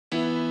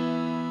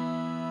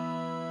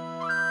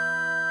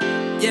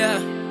Yeah.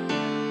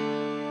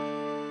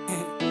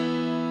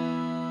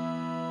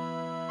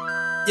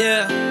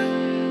 Yeah.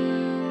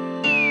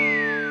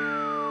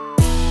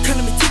 Come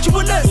let me teach you a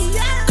lesson.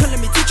 Come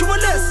let me teach you a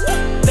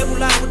lesson. Lebo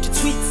Lion with the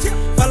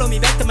tweets. Follow me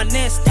back to my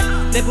nest.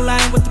 Lebo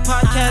Lion with the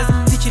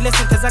podcast. Teach you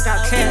lesson cause I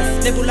got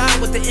class. Lebo Lion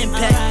with the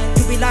impact.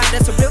 You be lying,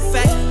 that's a real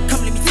fact.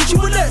 Come let me teach you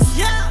a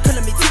lesson. Come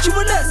let me teach you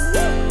a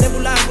lesson. Lebo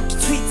Lion with the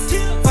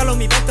tweets. Follow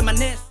me back to my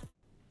nest.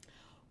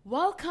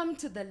 Welcome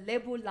to the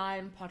Lebo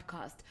Lion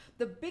Podcast,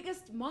 the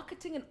biggest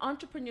marketing and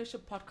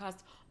entrepreneurship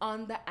podcast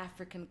on the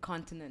African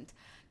continent.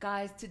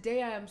 Guys,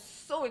 today I am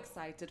so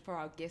excited for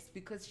our guest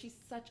because she's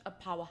such a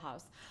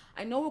powerhouse.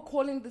 I know we're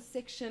calling this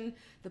section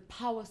the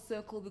Power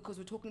Circle because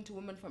we're talking to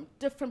women from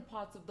different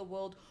parts of the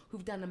world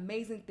who've done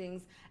amazing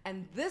things.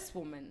 And this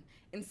woman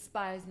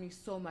inspires me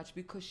so much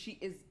because she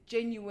is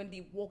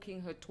genuinely walking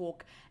her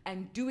talk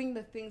and doing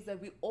the things that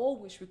we all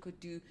wish we could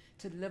do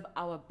to live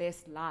our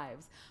best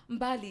lives.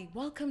 Mbali,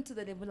 welcome to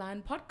the Lebo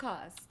Lion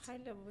Podcast. Hi,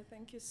 Lebo.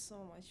 Thank you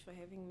so much for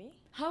having me.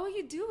 How are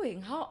you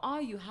doing? How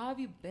are you? How have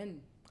you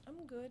been?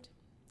 I'm good.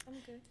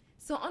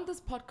 So on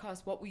this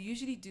podcast, what we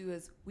usually do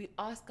is we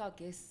ask our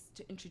guests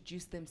to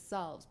introduce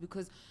themselves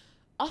because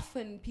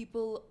often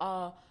people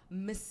are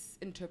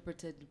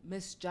misinterpreted,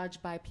 misjudged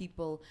by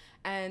people.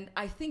 And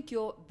I think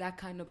you're that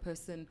kind of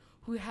person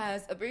who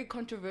has a very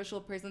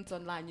controversial presence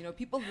online. You know,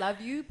 people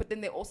love you, but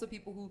then there are also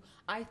people who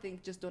I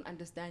think just don't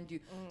understand you.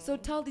 So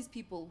tell these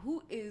people,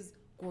 who is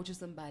Gorgeous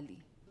Mbali?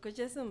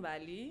 Gorgeous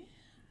Mbali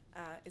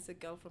is a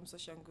girl from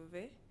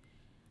Soshanguve,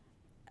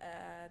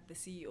 the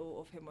CEO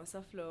of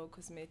Hermosa Flor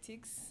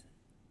Cosmetics,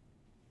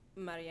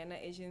 Mariana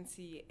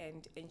Agency,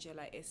 and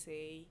Angela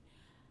SA.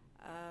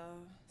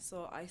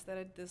 So I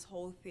started this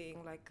whole thing,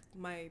 like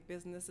my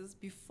businesses.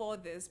 Before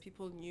this,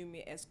 people knew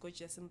me as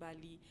Gorgeous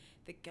Mbali,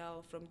 the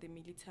girl from the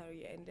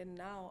military. And then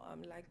now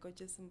I'm like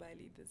Gorgeous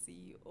Mbali, the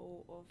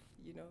CEO of,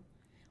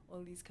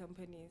 all these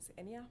companies.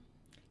 And yeah.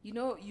 You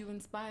know, you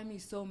inspire me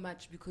so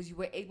much because you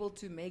were able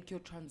to make your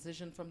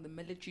transition from the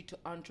military to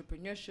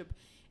entrepreneurship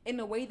in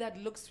a way that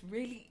looks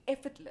really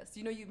effortless.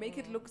 You know, you make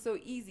it look so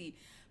easy.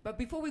 But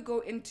before we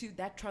go into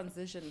that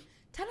transition,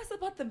 tell us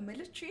about the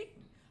military.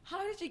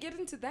 How did you get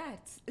into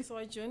that? So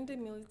I joined the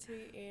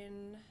military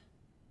in,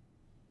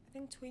 I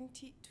think,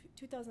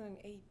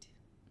 2008.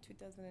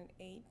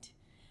 2008.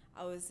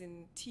 I was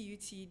in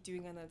TUT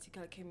doing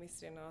analytical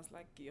chemistry, and I was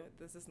like, yo,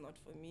 this is not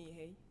for me,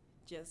 hey?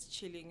 Just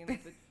chilling in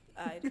the...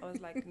 I was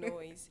like, no,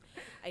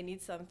 I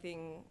need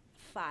something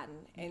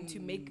fun and to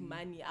make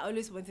money. I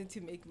always wanted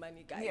to make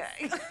money, guys. Yeah.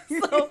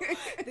 So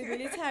the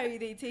military,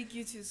 they take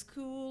you to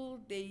school,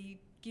 they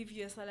give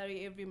you a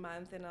salary every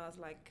month, and I was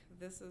like,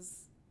 this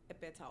is a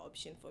better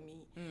option for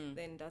me.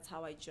 Then that's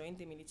how I joined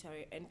the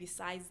military. And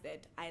besides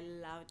that, I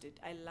loved it.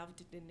 I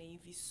loved the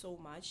Navy so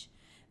much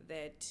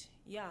that,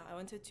 yeah, I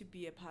wanted to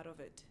be a part of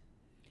it.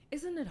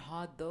 Isn't it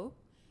hard, though?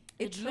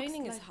 The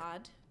training is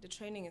hard. The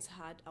training is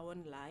hard, I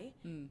won't lie.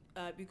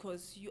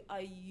 Because you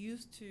are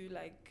used to,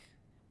 like,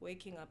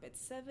 waking up at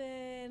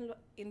 7.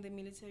 In the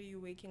military,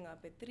 you're waking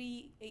up at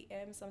 3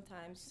 a.m.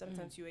 sometimes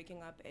you're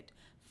waking up at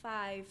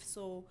 5.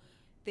 So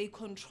they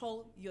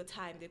control your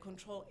time. They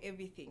control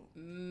everything.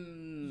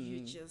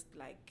 You just,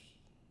 like,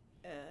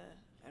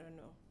 I don't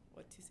know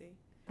what to say.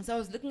 So I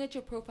was looking at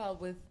your profile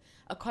with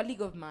a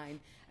colleague of mine,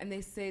 and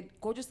they said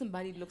Gorgeous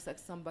Mbali looks like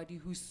somebody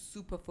who's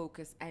super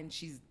focused and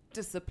she's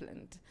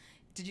disciplined.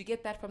 Did you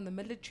get that from the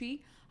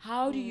military?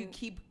 How do you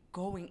keep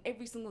going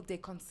every single day?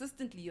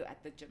 Consistently you're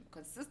at the gym.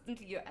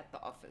 Consistently you're at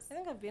the office. I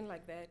think I've been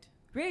like that.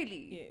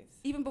 Really? Yes.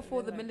 Even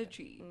before the like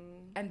military?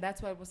 And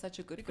that's why it was such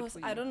a good fit because for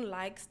you. I don't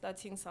like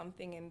starting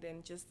something and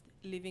then just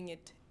leaving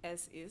it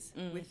as is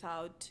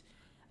without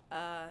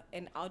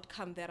an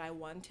outcome that I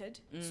wanted.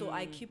 So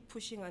I keep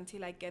pushing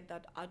until I get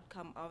that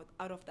outcome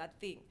out of that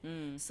thing.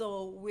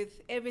 So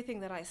with everything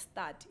that I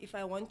start, if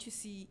I want to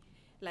see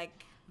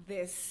like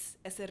this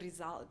as a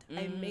result,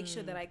 I make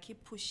sure that I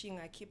keep pushing.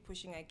 I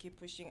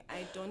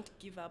don't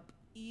give up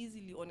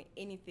easily on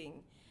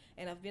anything.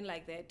 And I've been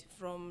like that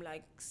from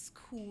like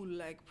school,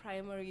 like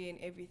primary and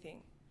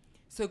everything.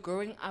 So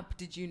growing up,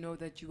 did you know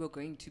that you were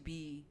going to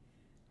be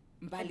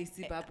Mbali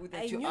Sebapu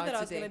that you are today? I knew that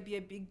I was going to be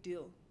a big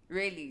deal.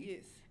 Really?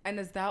 Yes. And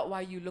is that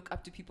why you look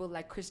up to people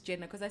like Kris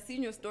Jenner? Because I see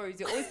in your stories,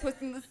 you're always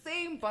posting the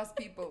same boss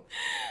people.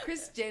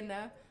 Kris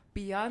Jenner,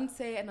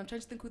 Beyonce, and I'm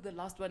trying to think who the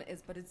last one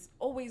is, but it's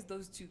always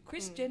those two.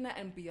 Kris Jenner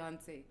and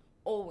Beyonce.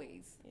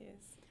 Always.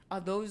 Yes. Are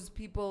those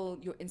people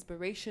your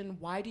inspiration?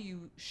 Why do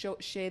you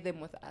share them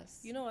with us?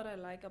 You know what I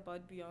like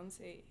about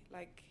Beyonce?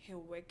 Like her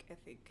work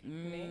ethic.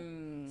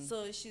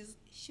 So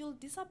she'll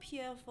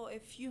disappear for a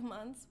few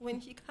months.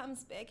 When she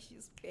comes back,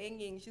 she's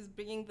banging. She's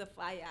bringing the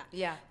fire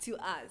to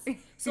us.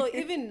 So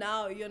even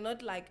now, you're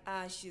not like,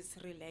 she's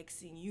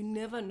relaxing. You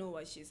never know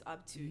what she's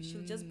up to.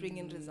 She'll just bring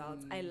in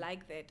results. I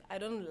like that. I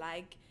don't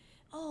like,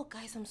 oh,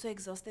 guys, I'm so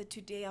exhausted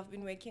today. I've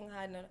been working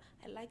hard. No,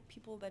 I like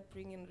people that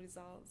bring in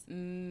results.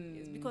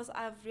 It's because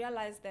I've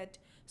realized that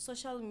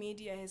social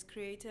media has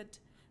created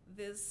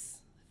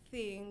this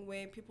thing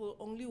where people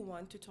only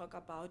want to talk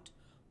about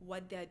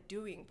what they're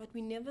doing, but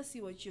we never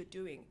see what you're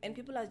doing. And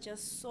people are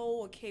just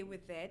so okay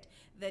with that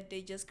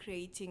they're just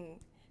creating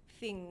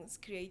things.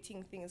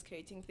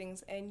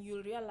 And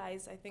you'll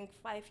realize, I think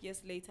 5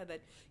 years later,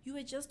 that you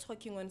were just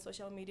talking on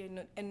social media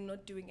and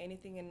not doing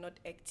anything and not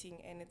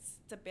acting, and it's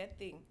a bad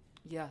thing.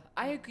 Yeah,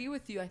 I agree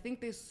with you. I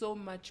think there's so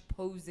much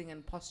posing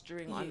and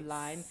posturing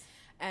online,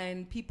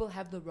 and people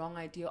have the wrong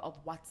idea of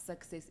what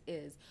success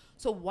is.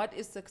 So what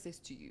is success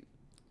to you?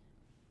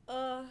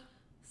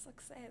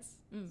 Success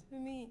to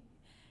me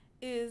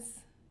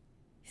is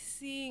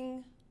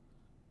seeing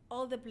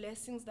all the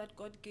blessings that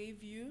God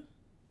gave you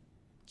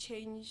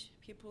change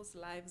people's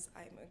lives.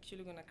 I'm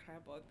actually gonna cry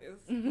about this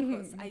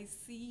because I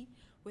see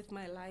with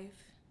my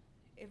life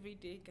every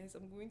day, guys.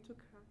 I'm going to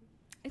cry.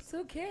 It's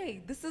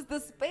okay. This is the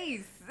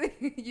space,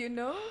 you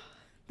know?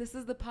 This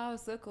is the power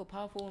circle.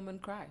 Powerful women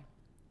cry.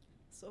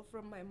 So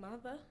from my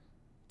mother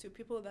to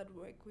people that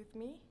work with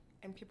me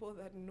and people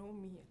that know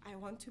me, I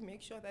want to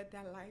make sure that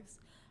their lives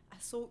are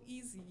so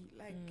easy.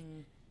 Like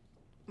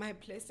my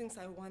blessings,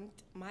 I want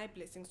my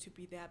blessings to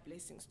be their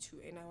blessings too.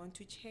 And I want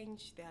to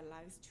change their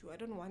lives too. I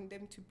don't want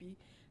them to be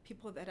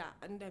people that are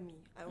under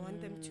me. I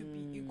want them to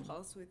be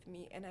equals with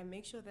me. And I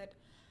make sure that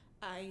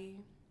I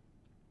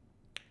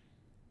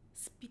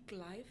speak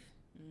life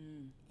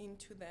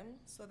into them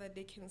so that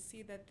they can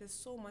see that there's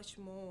so much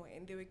more,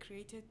 and they were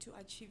created to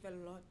achieve a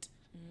lot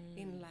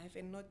in life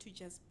and not to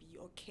just be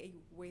okay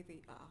where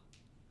they are.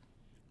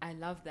 I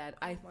love that.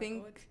 I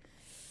think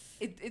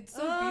it's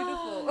so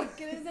beautiful.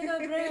 Can I take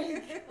a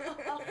break?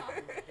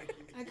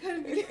 I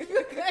can't believe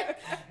you guys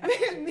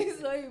made me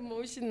so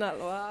emotional.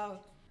 Wow.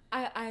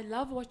 I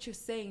love what you're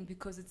saying,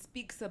 because it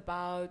speaks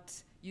about,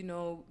 you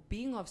know,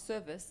 being of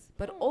service,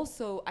 but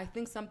also I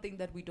think something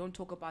that we don't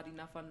talk about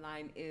enough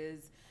online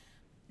is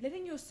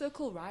letting your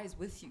circle rise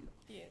with you.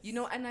 Yes. You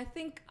know, and I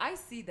think I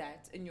see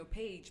that in your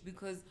page,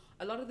 because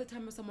a lot of the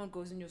time when someone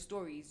goes in your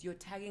stories, you're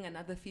tagging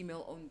another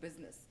female-owned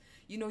business.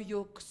 You know,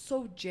 you're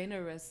so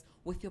generous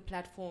with your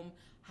platform,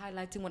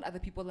 highlighting what other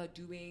people are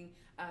doing,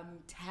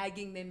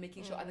 tagging them,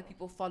 making sure other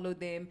people follow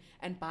them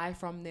and buy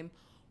from them.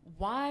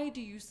 Why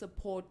do you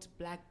support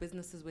Black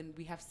businesses when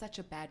we have such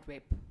a bad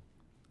rep?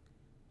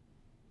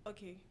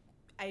 Okay,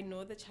 I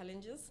know the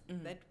challenges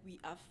that we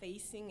are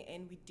facing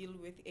and we deal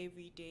with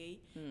every day.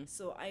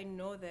 So I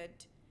know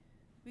that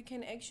we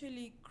can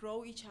actually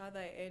grow each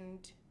other and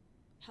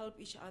help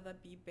each other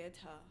be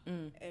better.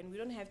 And we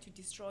don't have to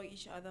destroy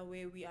each other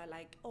where we are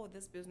like, oh,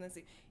 this business.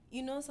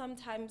 You know,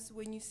 sometimes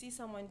when you see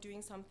someone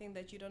doing something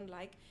that you don't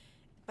like,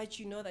 but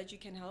you know that you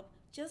can help,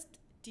 just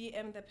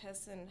DM the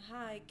person,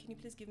 hi, can you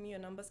please give me your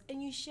numbers?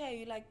 And you share,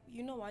 you're like,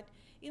 you know what?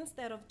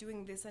 Instead of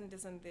doing this and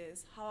this and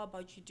this, how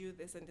about you do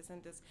this and this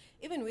and this?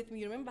 Even with me,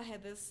 you remember I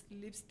had this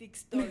lipstick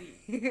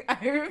story.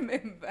 I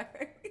remember.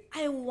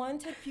 I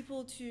want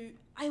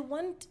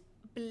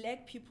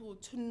Black people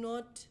to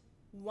not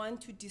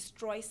want to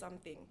destroy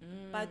something,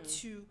 but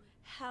to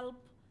help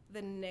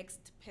the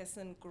next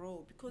person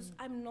grow. Because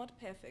I'm not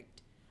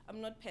perfect.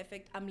 I'm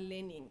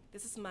learning.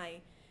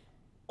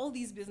 All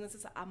these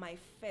businesses are my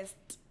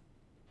first,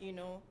 you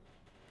know,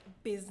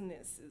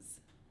 businesses.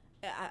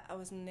 I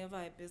was never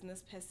a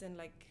business person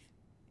like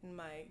in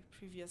my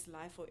previous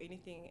life or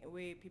anything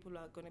where people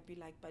are going to be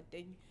like, but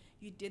then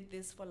you did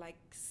this for like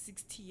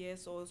 60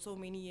 years or so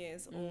many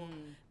years.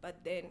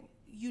 But then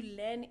you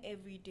learn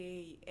every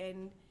day.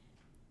 And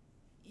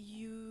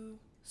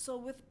so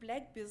with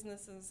Black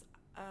businesses,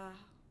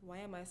 why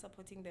am I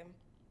supporting them?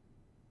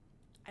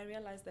 I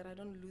realized that I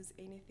don't lose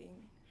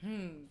anything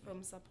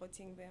from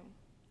supporting them.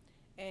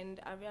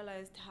 And I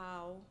realized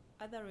how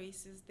other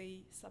races,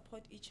 they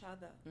support each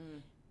other.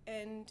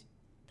 And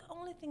the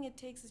only thing it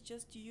takes is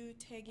just you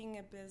tagging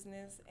a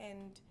business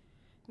and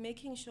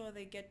making sure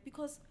they get,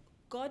 because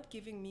God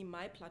giving me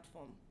my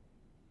platform,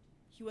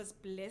 He was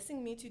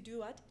blessing me to do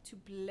what? To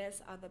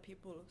bless other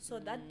people. So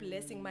that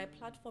blessing, my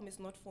platform is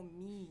not for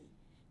me.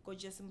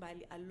 Gorgeous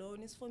Mbali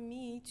alone, is for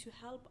me to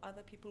help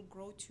other people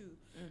grow too.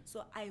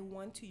 So I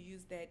want to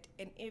use that,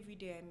 and every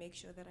day I make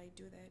sure that I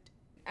do that.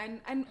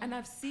 And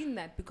I've seen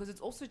that, because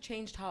it's also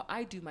changed how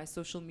I do my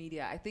social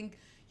media. I think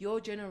your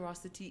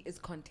generosity is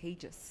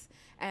contagious,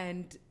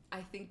 and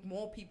I think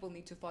more people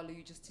need to follow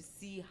you just to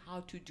see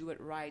how to do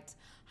it right,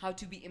 how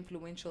to be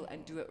influential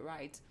and do it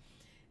right.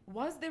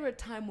 Was there a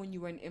time when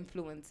you were an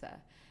influencer?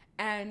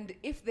 And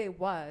if there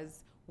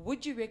was,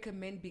 would you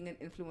recommend being an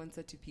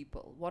influencer to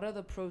people? What are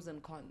the pros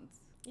and cons?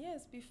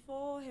 Yes,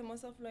 before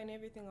Hermosa Flor and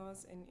everything, I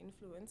was an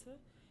influencer.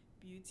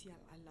 Beauty,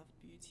 I loved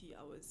beauty.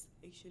 I was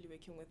actually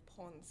working with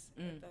Ponds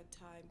at that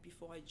time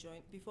before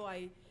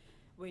I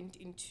went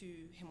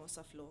into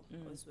Hermosa Flor.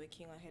 I was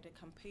working, I had a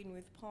campaign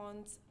with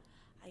Ponds.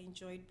 I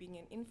enjoyed being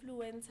an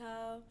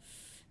influencer.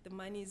 The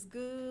money is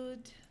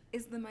good.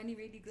 Is the money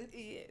really good?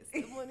 Yes,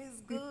 the money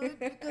is good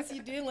because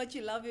you're doing what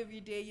you love every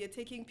day. You're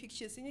taking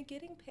pictures and you're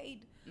getting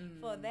paid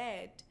for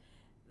that.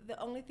 The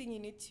only thing you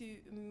need to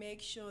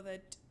make sure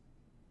that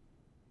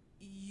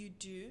you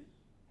do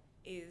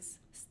is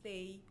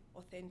stay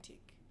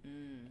authentic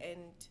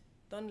and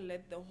don't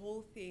let the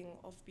whole thing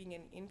of being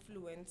an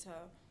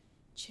influencer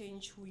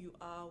change who you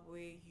are, where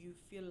you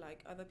feel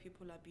like other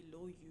people are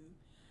below you.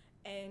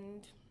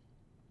 And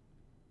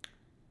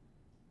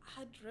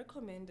I'd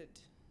recommend it.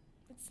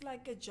 It's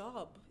like a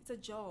job. It's a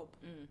job.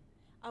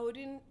 I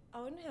wouldn't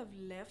have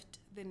left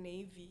the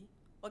Navy.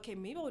 Okay,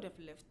 maybe I would have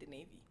left the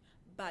Navy,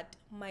 but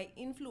my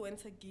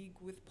influencer gig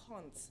with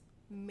Ponds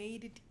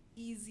made it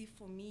easy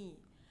for me.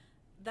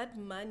 That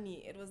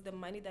money, it was the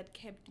money that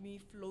kept me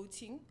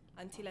floating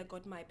until I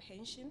got my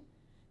pension.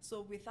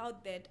 So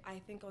without that, I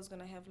think I was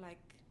gonna have like,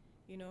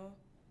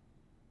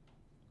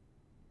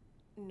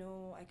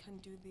 no, I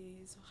can't do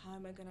this. How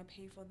am I gonna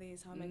pay for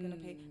this? How am I gonna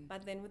pay?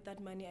 But then with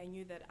that money, I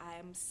knew that I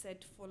am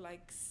set for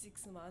like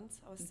 6 months.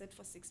 I was set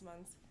for 6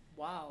 months.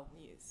 Wow.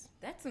 Yes.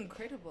 That's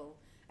incredible.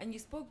 And you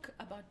spoke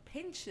about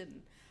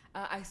pension.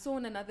 I saw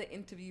in another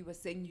interview you were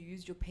saying you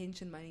used your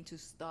pension money to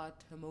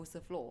start Hermosa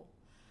Flor.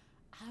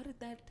 How did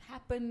that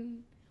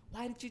happen?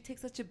 Why did you take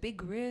such a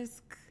big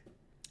risk?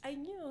 I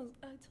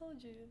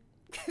told you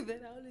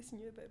that I always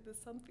knew that there's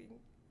something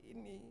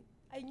in me.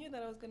 I knew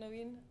that I was going to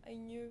win. I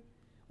knew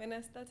when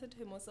I started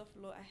Hermosa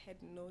Flor, I had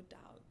no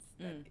doubts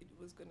that it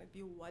was going to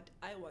be what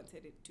I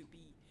wanted it to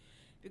be,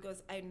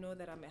 because I know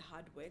that I'm a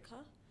hard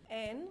worker.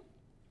 And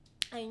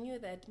I knew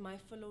that my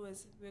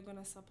followers were going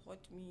to support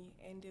me,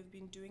 and they've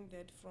been doing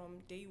that from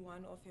day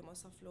one of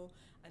Hermosa Flor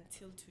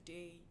until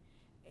today.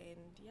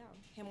 And yeah,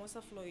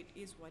 Hermosa Flor, it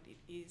is what it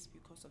is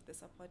because of the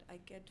support I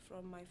get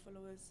from my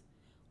followers,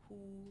 who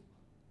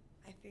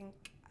I think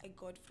I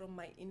got from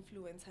my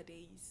influencer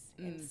days.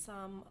 And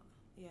some,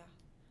 yeah.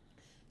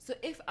 So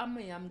if I'm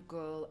a young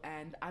girl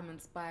and I'm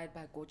inspired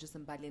by gorgeous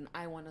Mbali and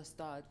I want to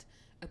start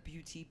a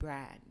beauty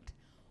brand,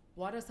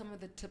 what are some of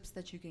the tips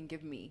that you can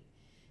give me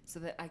so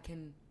that I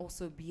can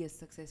also be as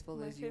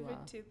successful as you are? My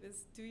favorite tip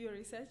is do your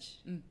research,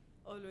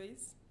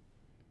 always.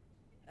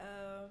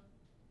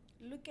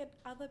 Look at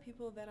other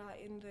people that are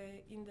in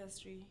the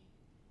industry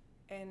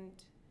and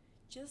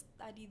just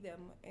study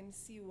them and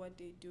see what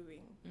they're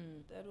doing.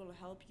 That will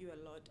help you a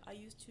lot. I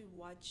used to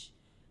watch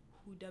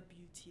Huda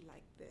Beauty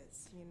like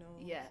this,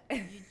 Yeah.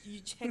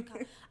 you check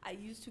out. I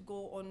used to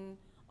go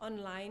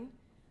online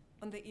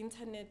on the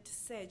internet,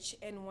 search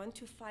and want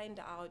to find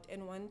out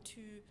and want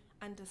to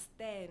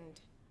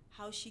understand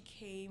how she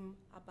came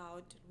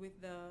about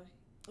with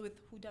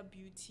Huda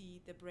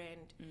Beauty, the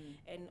brand,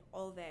 and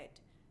all that.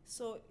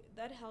 So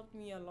that helped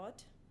me a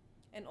lot.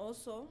 And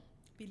also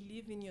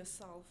believe in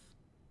yourself.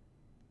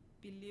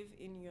 Believe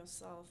in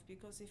yourself,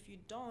 because if you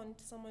don't,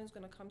 someone's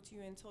going to come to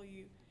you and tell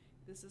you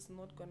this is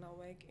not going to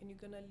work, and you're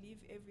going to leave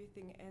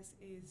everything as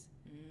is.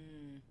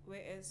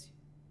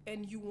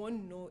 And you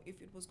won't know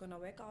if it was going to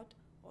work out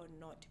or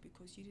not,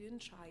 because you didn't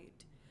try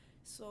it.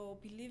 So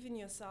believe in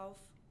yourself,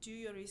 do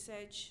your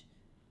research,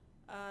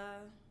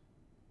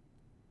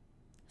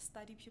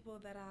 study people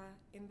that are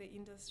in the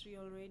industry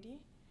already,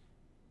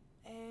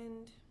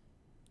 and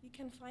you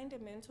can find a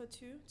mentor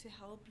too to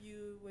help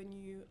you when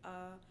you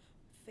are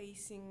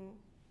facing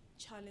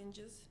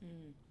challenges.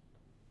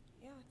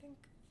 Yeah, I think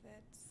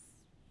that's...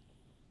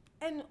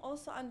 And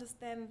also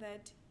understand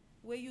that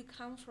where you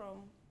come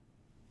from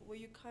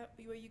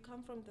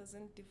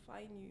doesn't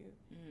define you.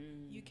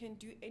 You can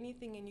do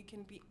anything and you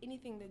can be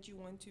anything that you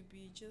want to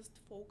be. Just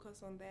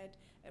focus on that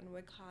and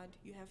work hard.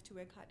 You have to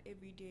work hard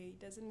every day. It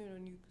doesn't mean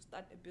when you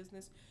start a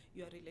business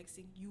you are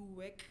relaxing. You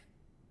work,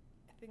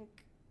 I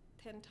think,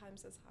 10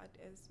 times as hard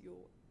as your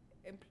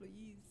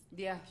employees.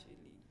 Yeah. Actually.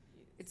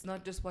 Yes. It's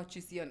not just what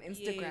you see on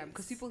Instagram,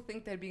 because people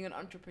think that being an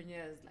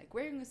entrepreneur is like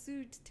wearing a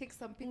suit, take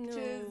some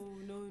pictures.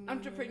 No.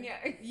 Entrepreneur.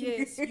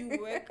 Yes, you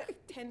work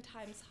 10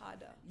 times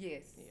harder.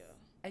 Yes. Yeah.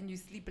 And you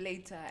sleep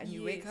later and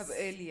you wake up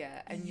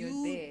earlier and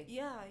you're there.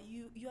 Yeah,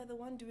 you are the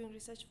one doing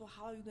research for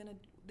how you're gonna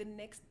the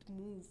next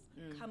move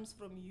comes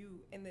from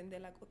you, and then they're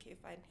like, okay,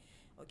 fine,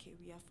 okay,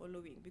 we are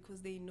following,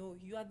 because they know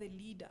you are the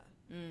leader.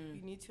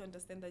 You need to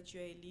understand that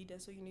you're a leader,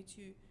 so you need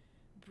to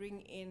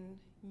bring in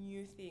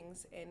new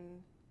things.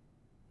 And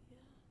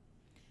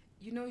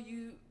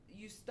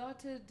you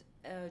started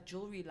a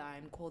jewelry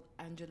line called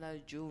Angela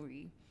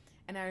Jewellery,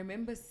 and I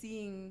remember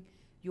seeing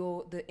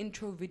the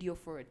intro video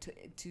for it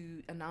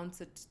to announce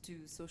it to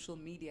social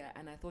media,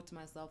 and I thought to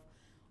myself,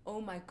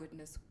 oh my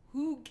goodness,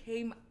 who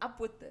came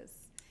up with this?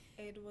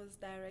 It was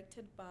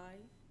directed by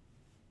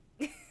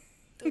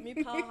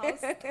Tumi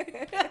Powerhouse.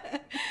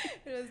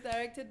 It was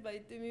directed by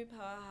Tumi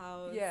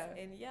Powerhouse. Yeah.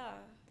 And yeah.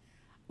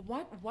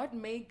 What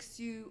makes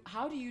you,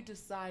 how do you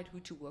decide who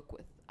to work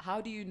with? How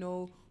do you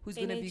know who's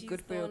going to be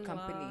good for your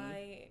company?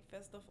 Lie.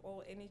 First of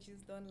all,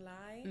 energies don't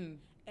lie.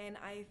 And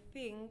I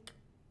think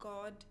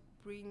God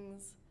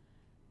brings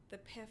the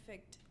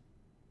perfect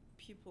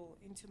people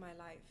into my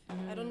life.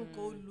 I don't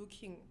go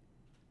looking.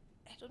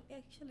 I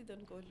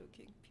don't go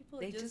looking. People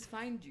they just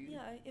find you.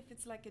 Yeah, if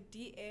it's like a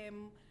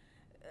DM,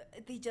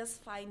 they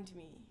just find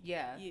me.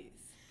 Yeah. Yes.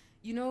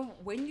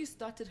 When you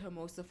started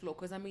Hermosa Flor,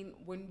 because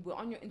when we're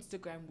on your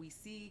Instagram, we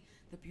see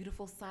the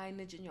beautiful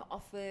signage in your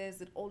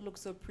office. It all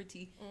looks so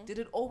pretty. Did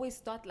it always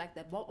start like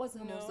that? What was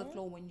Hermosa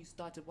Flor when you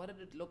started? What did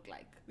it look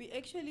like?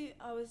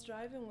 I was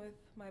driving with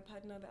my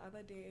partner the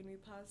other day, and we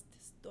passed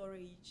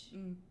storage.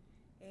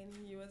 And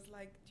he was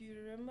like, do you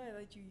remember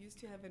that you used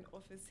to have an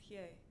office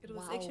here? It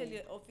was Wow. actually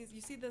an office.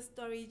 You see the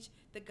storage,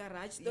 the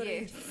garage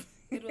storage? Yes.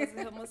 It was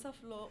a Hermosa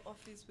Flor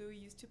office where we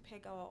used to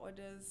pack our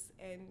orders.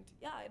 And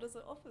yeah, it was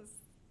an office.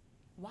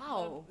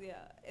 Wow.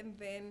 Yeah. And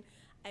then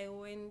I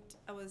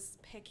was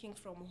packing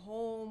from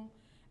home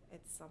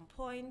at some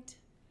point.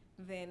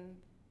 Then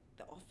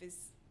the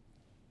office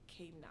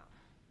came now.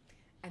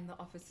 And the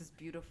office is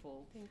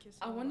beautiful. Thank you so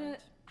I much. want to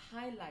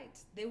highlight,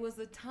 there was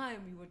a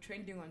time you were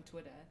trending on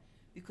Twitter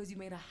because you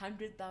made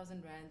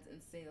 100,000 rands in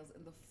sales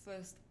in the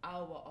first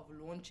hour of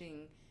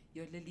launching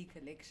your Lily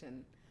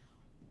collection.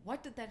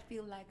 What did that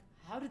feel like?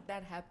 How did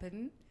that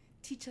happen?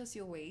 Teach us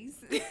your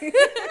ways.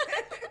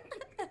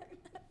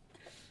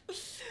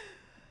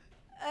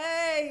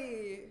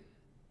 Hey!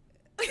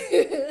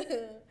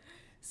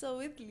 So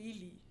with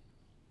Lily,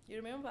 you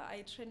remember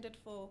I trended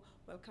for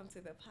Welcome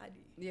to the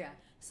Party. Yeah.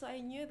 So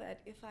I knew that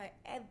if I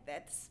add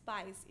that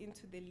spice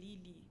into the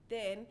Lily,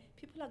 then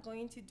people are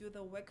going to do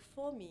the work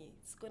for me.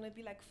 It's going to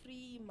be like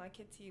free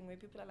marketing where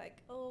people are like,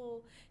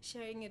 oh,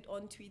 sharing it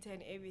on Twitter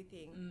and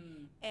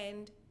everything.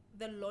 And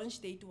the launch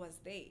date was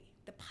there.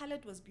 The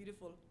palette was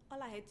beautiful.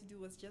 All I had to do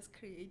was just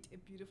create a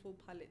beautiful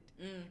palette.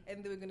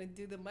 And they were going to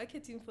do the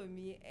marketing for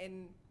me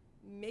and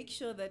make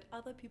sure that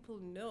other people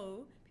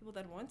know, people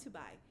that want to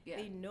buy,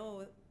 they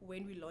know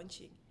when we're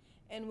launching.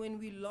 And when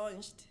we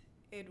launched,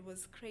 it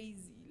was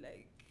crazy.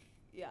 Like,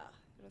 yeah,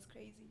 it was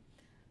crazy.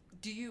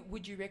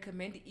 Would you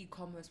recommend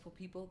e-commerce for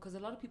people? Because a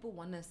lot of people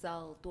want to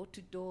sell door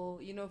to door,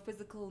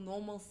 physical,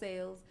 normal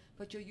sales,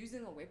 but you're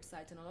using a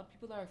website and a lot of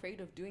people are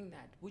afraid of doing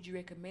that. Would you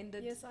recommend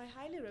it? Yes, I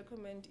highly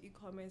recommend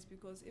e-commerce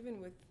because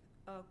even with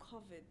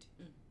COVID,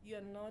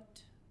 you're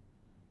not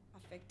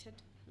affected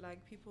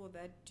like people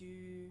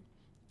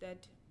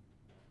that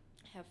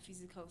have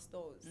physical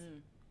stores.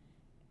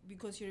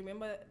 Because you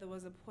remember there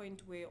was a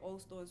point where all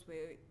stores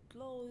were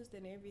closed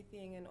and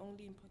everything and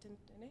only important,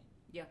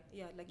 Yeah,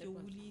 like your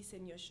Woolies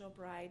and your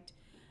ShopRite.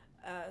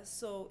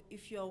 So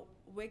if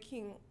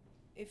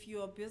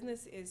your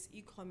business is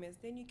e-commerce,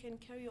 then you can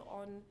carry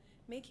on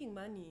making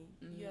money.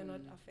 You are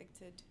not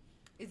affected.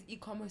 Is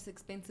e-commerce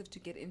expensive to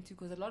get into?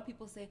 Because a lot of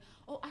people say,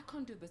 oh, I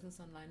can't do business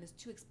online. It's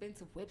too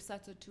expensive.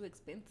 Websites are too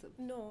expensive.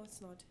 No, it's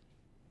not.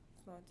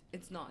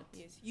 It's not.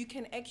 Yes, you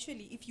can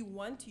actually, if you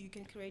want to, you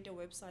can create a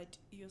website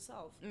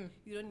yourself.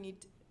 You don't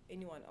need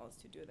anyone else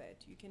to do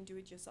that. You can do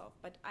it yourself.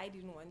 But I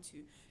didn't want to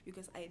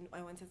because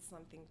I wanted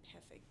something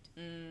perfect.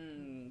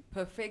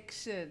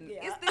 Perfection.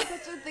 Yeah. Is there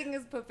such a thing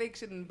as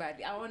perfection,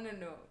 Mbali? I want to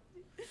know.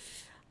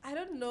 I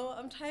don't know.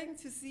 I'm trying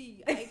to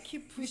see. I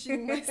keep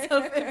pushing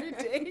myself every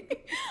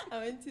day.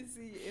 I want to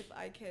see if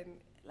I can,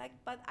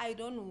 but I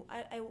don't know.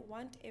 I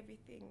want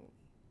everything,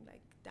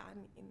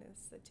 done in a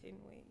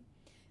certain way.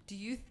 Do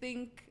you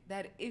think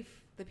that if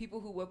the people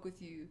who work with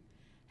you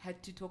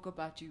had to talk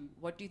about you,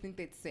 what do you think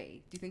they'd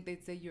say? Do you think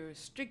they'd say you're a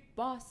strict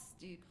boss?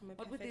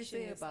 What would they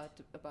say about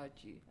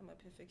you? I'm a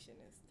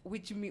perfectionist.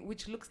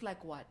 Which looks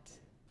like what?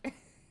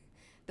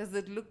 Does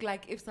it look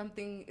like if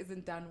something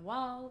isn't done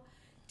well?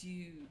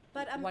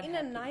 But I'm in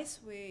happens? a nice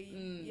way.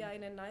 Yeah,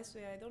 in a nice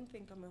way. I don't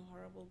think I'm a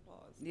horrible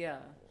boss. Yeah.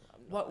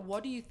 No,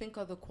 What do you think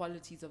are the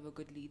qualities of a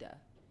good leader?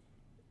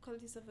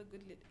 Qualities of a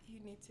good leader.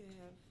 You need to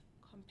have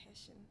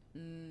compassion.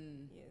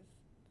 Yes,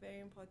 very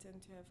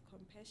important to have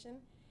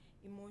compassion.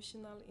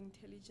 Emotional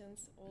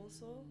intelligence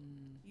also.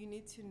 You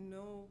need to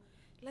know,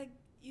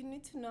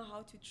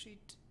 how to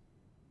treat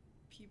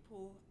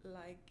people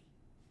like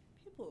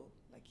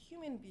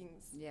human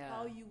beings. Yeah.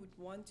 How you would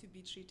want to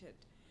be treated,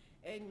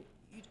 and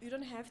you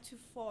don't have to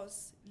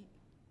force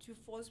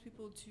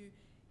people to.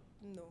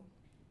 No,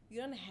 you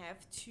don't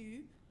have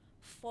to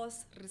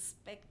force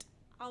respect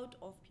out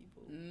of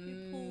people.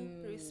 People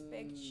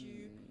respect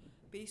you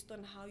based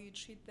on how you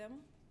treat them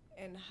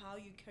and how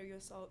you carry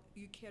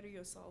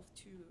yourself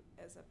too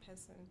as a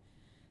person.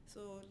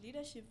 So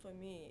leadership for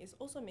me is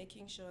also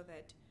making sure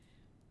that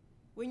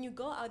when you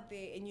go out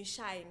there and you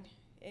shine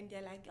and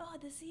they're like, oh,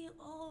 the CEO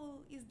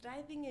is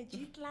driving a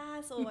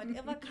G-Class or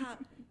whatever car,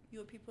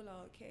 your people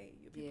are okay.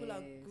 Your people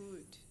are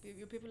good.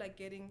 Your people are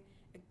getting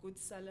a good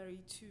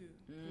salary too.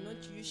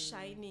 Not you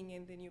shining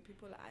and then your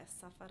people are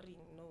suffering.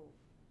 No.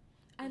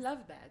 I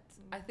love that.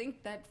 I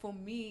think that for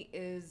me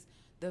is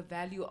the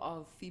value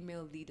of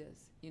female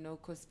leaders,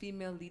 because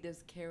female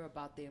leaders care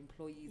about their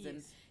employees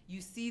and you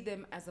see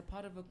them as a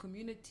part of a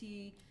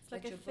community. It's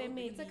like a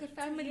family. It's like a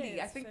family.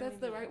 Yes, I think that's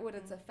the right word.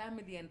 It's a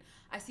family. And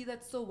I see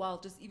that so well,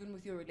 just even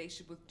with your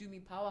relationship with Do Me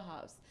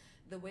Powerhouse,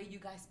 the way you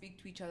guys speak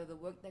to each other, the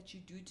work that you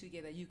do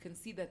together, you can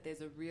see that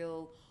there's a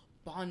real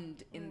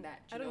bond in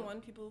that. I don't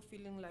want people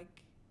feeling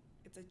like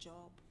it's a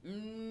job.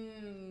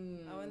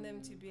 I want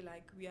them to be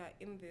like, we are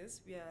in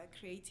this, we are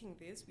creating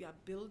this, we are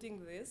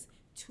building this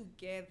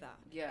together.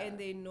 Yeah. And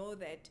they know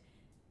that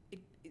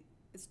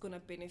it's going to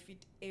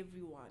benefit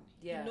everyone.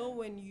 Yeah.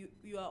 When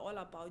you are all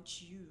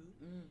about you,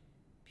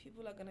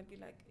 people are going to be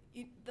like,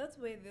 that's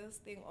where this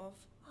thing of,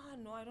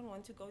 no, I don't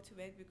want to go to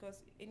work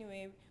because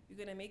anyway, we're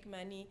going to make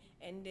money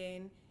and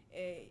then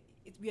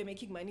we are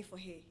making money for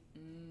her.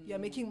 You are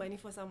making money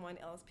for someone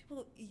else.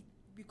 People,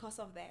 because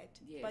of that.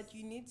 Yes. But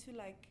you need to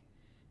like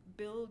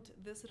build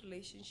this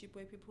relationship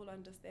where people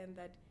understand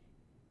that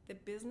the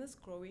business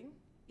growing,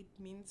 it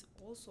means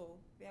also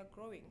they are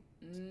growing.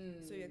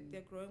 So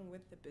they're growing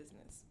with the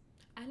business.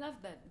 I love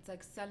that. It's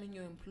like selling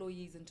your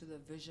employees into the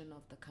vision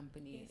of the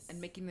company, Yes.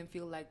 and making them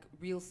feel like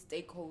real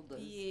stakeholders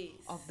Yes.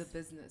 of the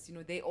business. You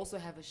know, they also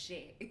have a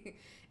share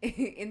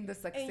in the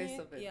success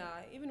of it. Yeah,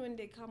 even when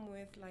they come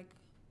with like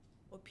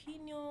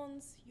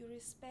opinions, you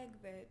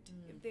respect that.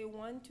 If they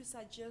want to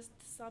suggest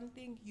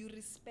something, you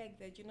respect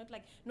that. You're not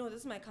like, no,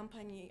 this is my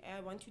company,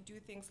 I want to do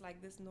things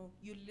like this. No,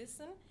 you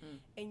listen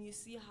and you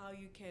see how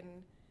you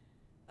can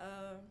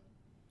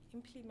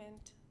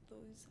implement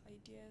those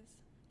ideas.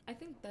 I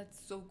think that's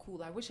so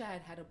cool. I wish I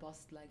had had a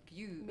boss like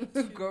you Me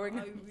too. growing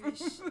up. I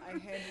wish I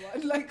had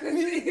one like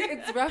me.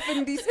 It's rough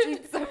in these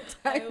streets sometimes.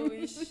 I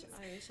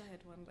wish I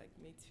had one like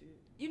me too.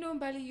 You know,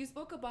 Mbali, you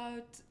spoke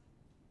about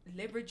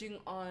leveraging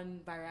on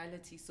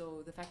virality.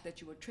 So the fact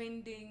that you were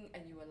trending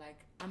and you were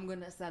like, I'm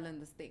going to sell in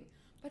this thing.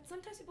 But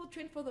sometimes people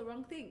trend for the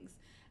wrong things.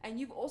 And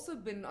you've also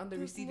been on the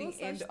receiving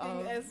end of... There's no such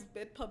thing as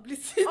bad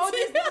publicity. Oh,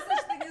 there's no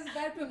such thing as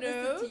bad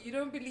publicity. No. You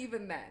don't believe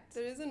in that.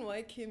 The reason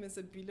why Kim is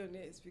a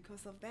billionaire is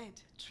because of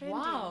that. Trending.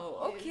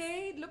 Wow. Yes.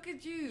 Okay. Look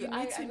at you. You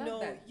need to I love know.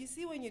 that. You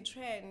see, when you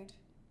trend,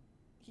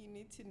 you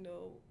need to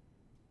know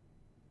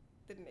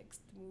the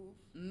next move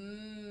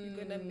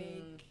you're gonna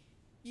make.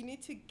 You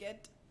need to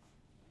get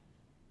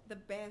the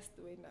best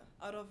winner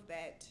out of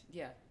that.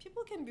 Yeah.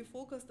 People can be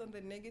focused on the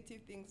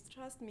negative things.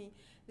 Trust me,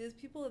 there's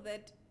people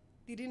that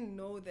didn't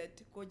know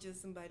that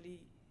gorgeous Mbali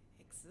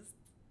exists.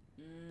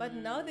 But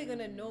now they're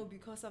gonna know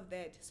because of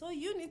that. So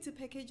you need to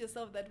package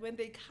yourself that when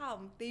they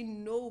come, they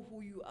know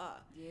who you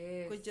are.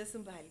 Yes. Gorgeous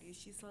Mbali,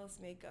 she sells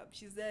makeup.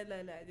 She's there, la,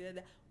 la, la,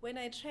 la. When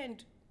I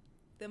trend,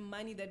 the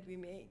money that we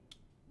make,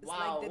 it's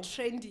like the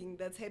trending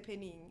that's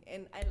happening.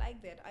 And I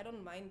like that. I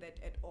don't mind that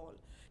at all.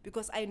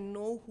 Because I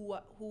know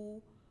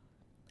who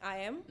I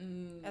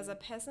am as a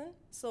person.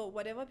 So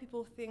whatever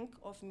people think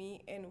of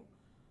me and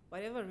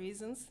whatever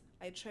reasons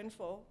I trend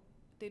for,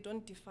 they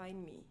don't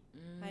define me.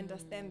 I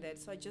understand that.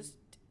 So I just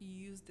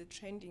use the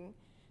trending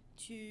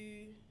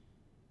to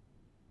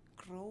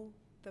grow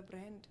the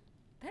brand.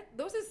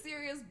 Those are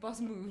serious boss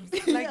moves.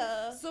 Like,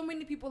 so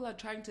many people are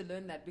trying to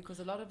learn that because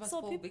a lot of us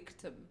fall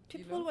victim.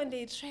 People, you know? When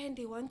they trend,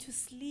 they want to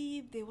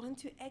sleep. They want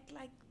to act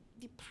like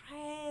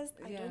depressed.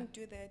 I don't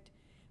do that.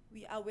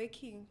 We are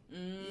working.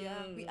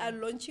 We are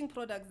launching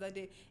products that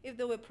day. If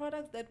there were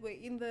products that were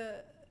in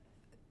the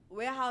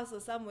warehouse or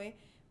somewhere,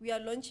 we are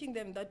launching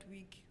them that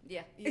week.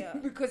 Yeah.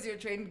 Because you're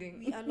trending.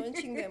 We are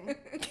launching them.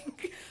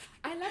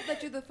 I love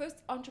that you're the first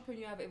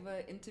entrepreneur I've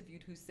ever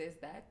interviewed who says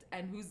that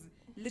and who's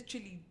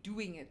literally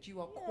doing it.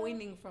 You are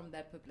coining from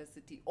that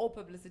publicity. All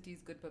publicity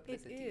is good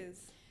publicity. It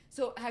is.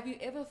 So have you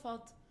ever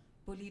felt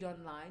bullied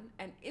online?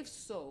 And if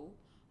so,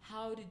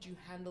 how did you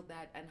handle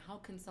that? And how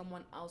can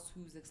someone else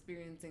who's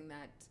experiencing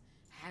that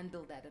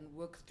handle that and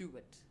work through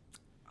it?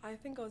 I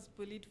think I was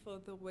bullied for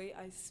the way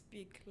I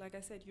speak. Like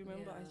I said, you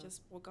remember I just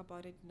spoke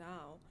about it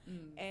now.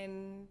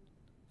 And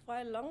for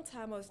a long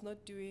time I was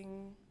not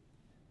doing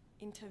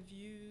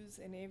interviews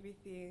and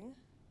everything.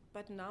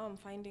 But now I'm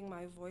finding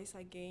my voice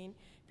again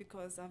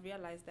because I've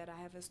realized that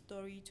I have a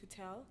story to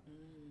tell.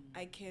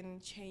 I can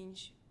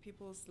change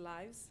people's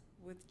lives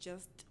with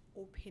just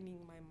opening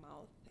my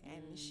mouth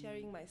and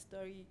sharing my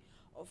story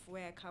of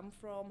where I come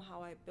from,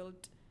 how I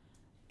built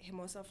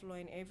Hermosa Flor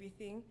and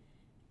everything.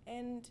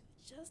 And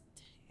just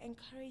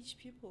encourage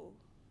people.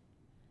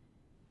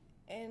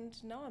 And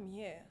now I'm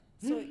here.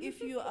 So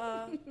if you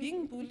are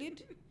being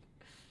bullied,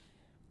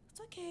 it's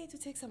okay to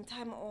take some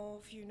time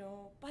off, you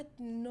know, but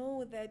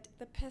know that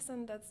the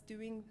person that's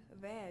doing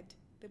that,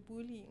 the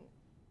bullying,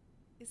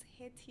 is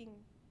hurting.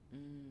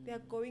 They are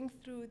going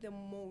through the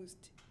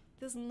most.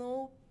 There's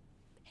no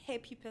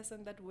happy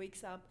person that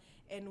wakes up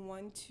and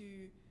want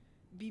to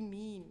be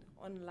mean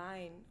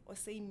online or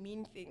say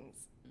mean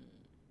things.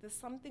 There's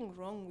something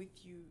wrong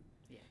with you.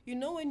 You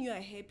know, when you are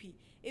happy,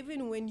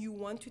 even when you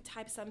want to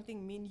type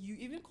something mean, you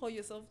even call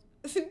yourself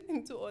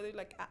into order,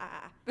 like,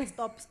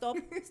 stop.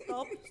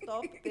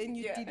 Then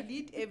you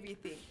delete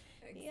everything.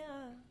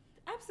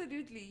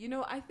 Absolutely. You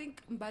know, I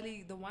think,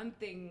 Mbali, the one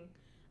thing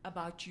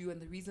about you and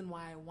the reason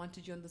why I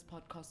wanted you on this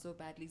podcast so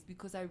badly is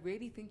because I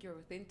really think you're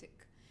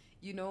authentic.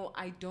 You know,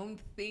 I don't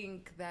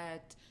think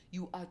that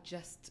you are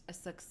just a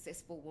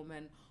successful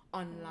woman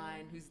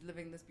online who's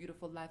living this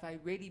beautiful life. I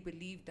really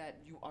believe that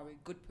you are a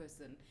good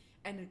person.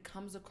 And it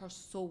comes across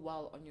so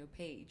well on your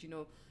page, you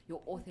know,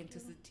 your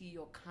authenticity,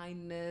 your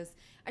kindness,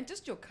 and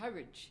just your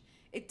courage.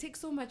 It takes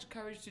so much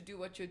courage to do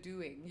what you're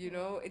doing, you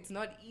know. It's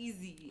not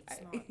easy. It's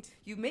not.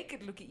 You make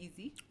it look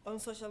easy. On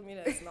social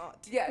media, it's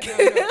not.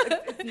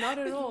 It's not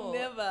at all.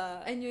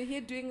 Never. And you're here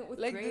doing it with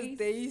like grace. These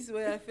days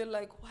where I feel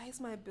like, why is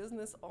my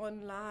business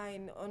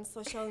online, on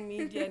social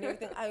media and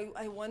everything?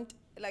 I want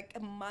like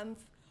a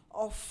month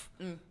off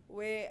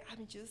where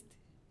I'm just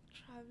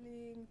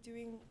traveling,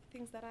 doing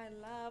things that I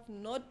love,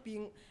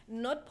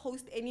 not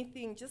post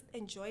anything, just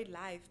enjoy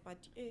life. But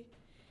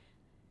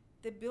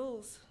The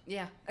bills.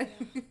 Yeah.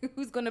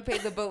 Who's going to pay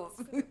the bills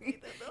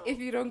if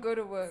you don't go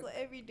to work? So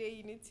every day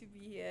you need to be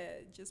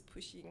here just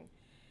pushing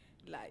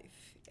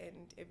life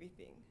and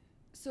everything.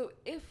 So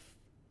if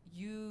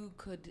you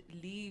could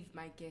leave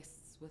my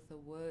guests with the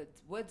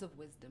words of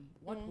wisdom,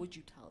 what would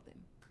you tell them?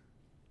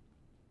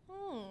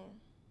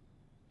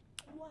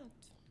 What?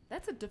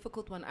 That's a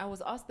difficult one. I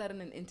was asked that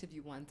in an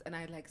interview once, and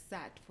I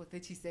sat for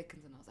 30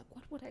 seconds, and I was like,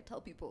 what would I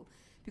tell people?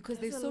 Because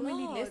there's so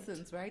many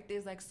lessons, right?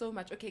 There's so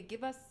much. Okay,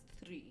 give us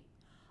 3.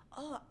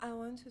 Oh, I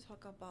want to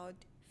talk about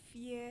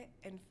fear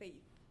and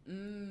faith.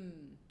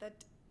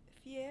 That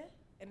fear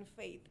and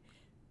faith.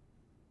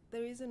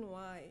 The reason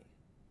why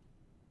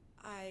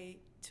I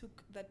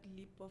took that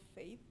leap of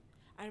faith,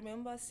 I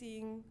remember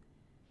seeing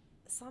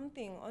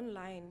something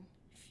online,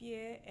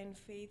 fear and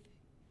faith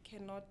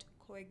cannot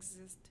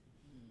coexist.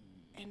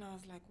 And I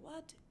was like,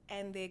 what?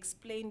 And they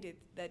explained it,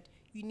 that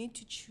you need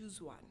to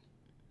choose one.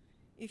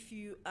 If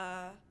you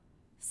are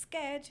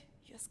scared,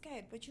 you're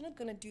scared, but you're not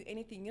going to do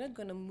anything. You're not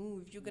going to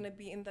move. You're going to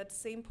be in that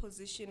same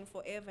position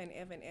forever and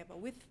ever and ever.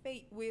 With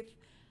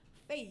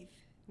faith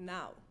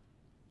now,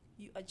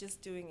 you are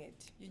just doing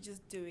it. You're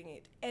just doing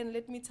it. And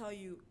let me tell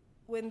you,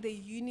 when the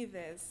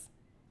universe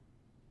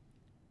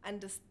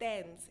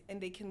understands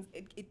and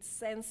it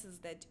senses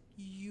that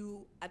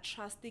you are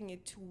trusting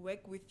it to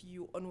work with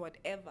you on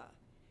whatever,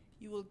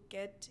 you will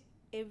get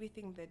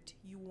everything that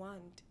you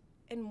want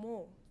and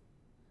more.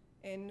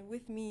 And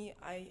with me,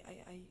 I'm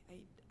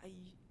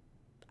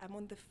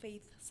on the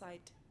faith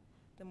side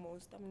the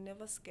most. I'm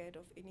never scared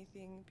of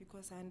anything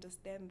because I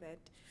understand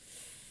that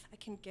I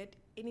can get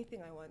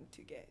anything I want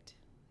to get.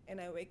 And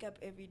I wake up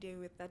every day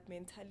with that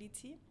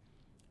mentality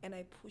and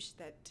I push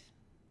that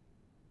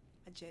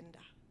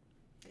agenda.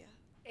 Yeah.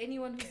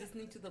 Anyone who's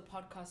listening to the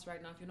podcast right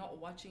now, if you're not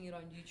watching it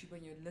on YouTube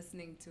and you're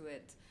listening to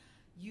it,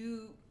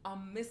 you are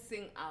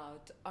missing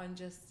out on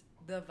just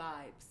the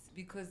vibes.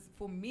 Because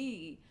for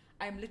me,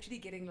 I'm literally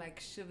getting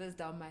shivers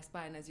down my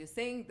spine as you're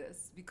saying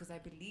this, because I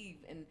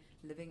believe in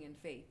living in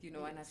faith, and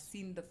I've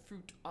seen the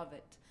fruit of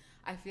it.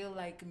 I feel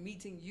like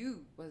meeting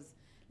you was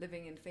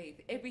living in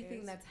faith.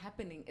 Everything that's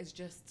happening is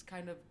just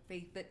kind of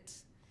faith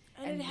it.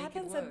 And it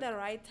happens at the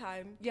right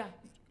time. Yeah.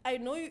 I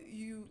know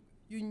you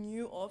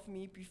knew of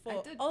me before.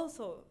 I did.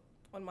 Also,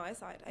 on my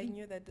side, I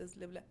knew that there's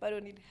live life. But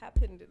when it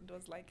happened, it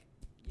was like,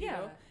 you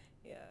know.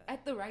 Yeah.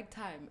 At the right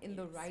time, in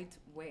the right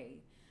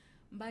way.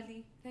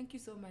 Mbali, thank you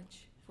so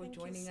much for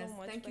joining us.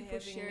 Thank you for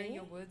sharing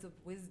your words of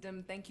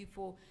wisdom. Thank you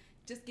for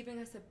just giving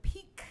us a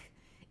peek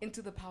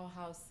into the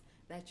powerhouse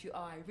that you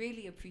are. I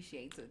really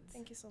appreciate it.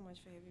 Thank you so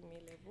much for having me,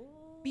 Lebo.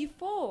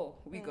 Before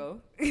we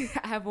go,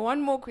 I have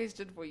one more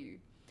question for you.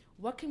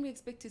 What can we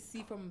expect to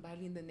see from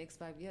Mbali in the next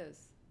 5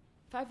 years?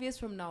 5 years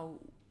from now,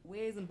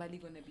 where is Mbali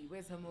going to be?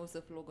 Where's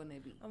Hermosa Flor going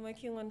to be? I'm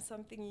working on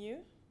something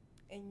new.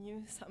 A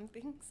new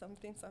something.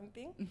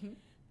 Mm-hmm.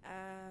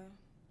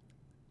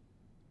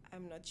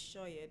 I'm not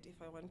sure yet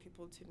if I want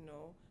people to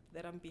know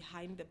that I'm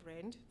behind the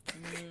brand.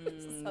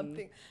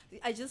 Something.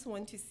 I just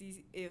want to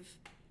see if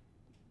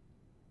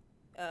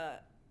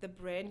the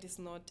brand is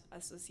not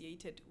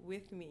associated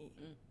with me.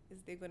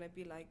 Is there going to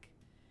be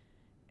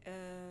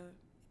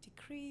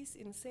decrease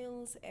in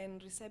sales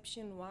and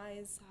reception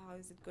wise? How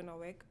is it going to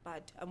work?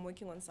 But I'm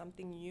working on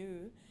something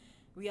new.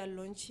 We are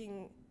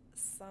launching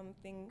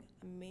something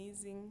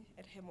amazing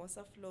at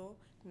Hermosa Flor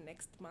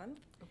next month.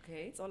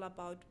 Okay. It's all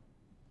about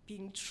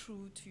being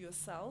true to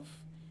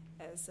yourself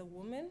as a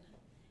woman,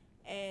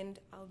 and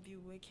I'll be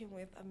working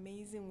with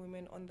amazing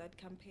women on that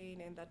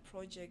campaign and that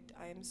project.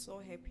 I am so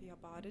happy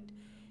about it.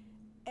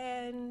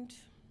 And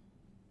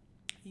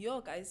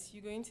guys,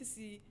 you're going to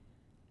see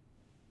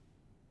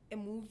a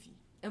movie.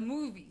 A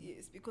movie?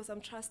 Yes, because I'm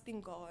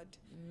trusting God.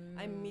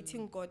 I'm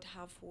meeting God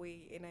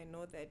halfway, and I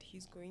know that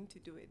He's going to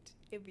do it,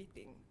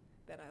 everything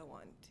that I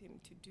want Him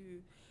to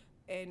do.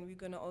 And we're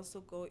going to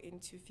also go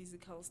into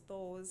physical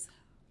stores.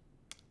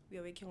 We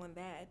are working on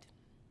that.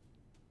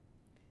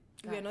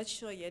 We are not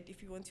sure yet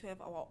if we want to have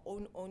our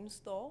own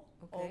store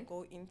or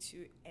go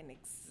into an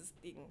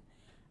existing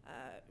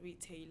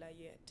retailer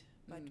yet.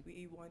 But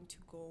we want to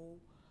go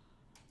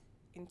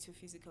into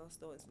physical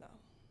stores now.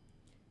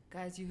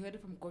 Guys, you heard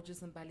it from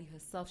Gorgeous Mbali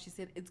herself. She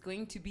said it's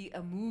going to be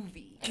a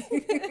movie.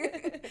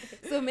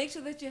 So make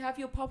sure that you have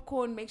your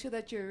popcorn. Make sure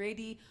that you're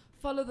ready.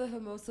 Follow the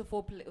Hermosa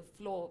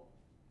Flor.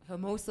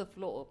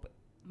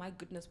 My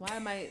goodness, why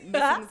am I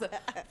missing this?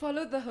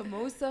 Follow the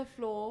Hermosa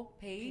Flor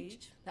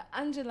page, the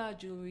Angela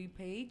Jewellery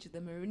page, the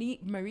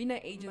Mariana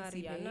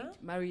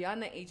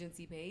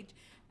Agency page,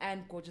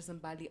 and Gorgeous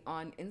Mbali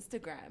on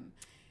Instagram.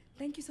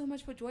 Thank you so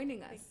much for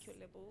joining us. Thank you,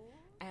 Lebo.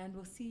 And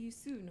we'll see you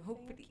soon,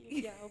 hopefully.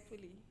 Yeah,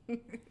 hopefully.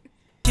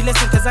 You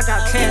listen cause I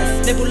got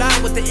class. Lebo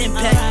Lion with the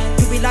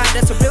impact. You be lying,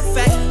 that's a real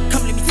fact.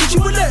 Come let me teach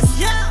you a lesson.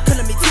 Come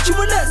let me teach you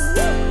a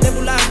lesson.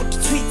 Lebo Lion with the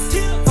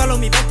tweets. Follow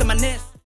me back to my nest.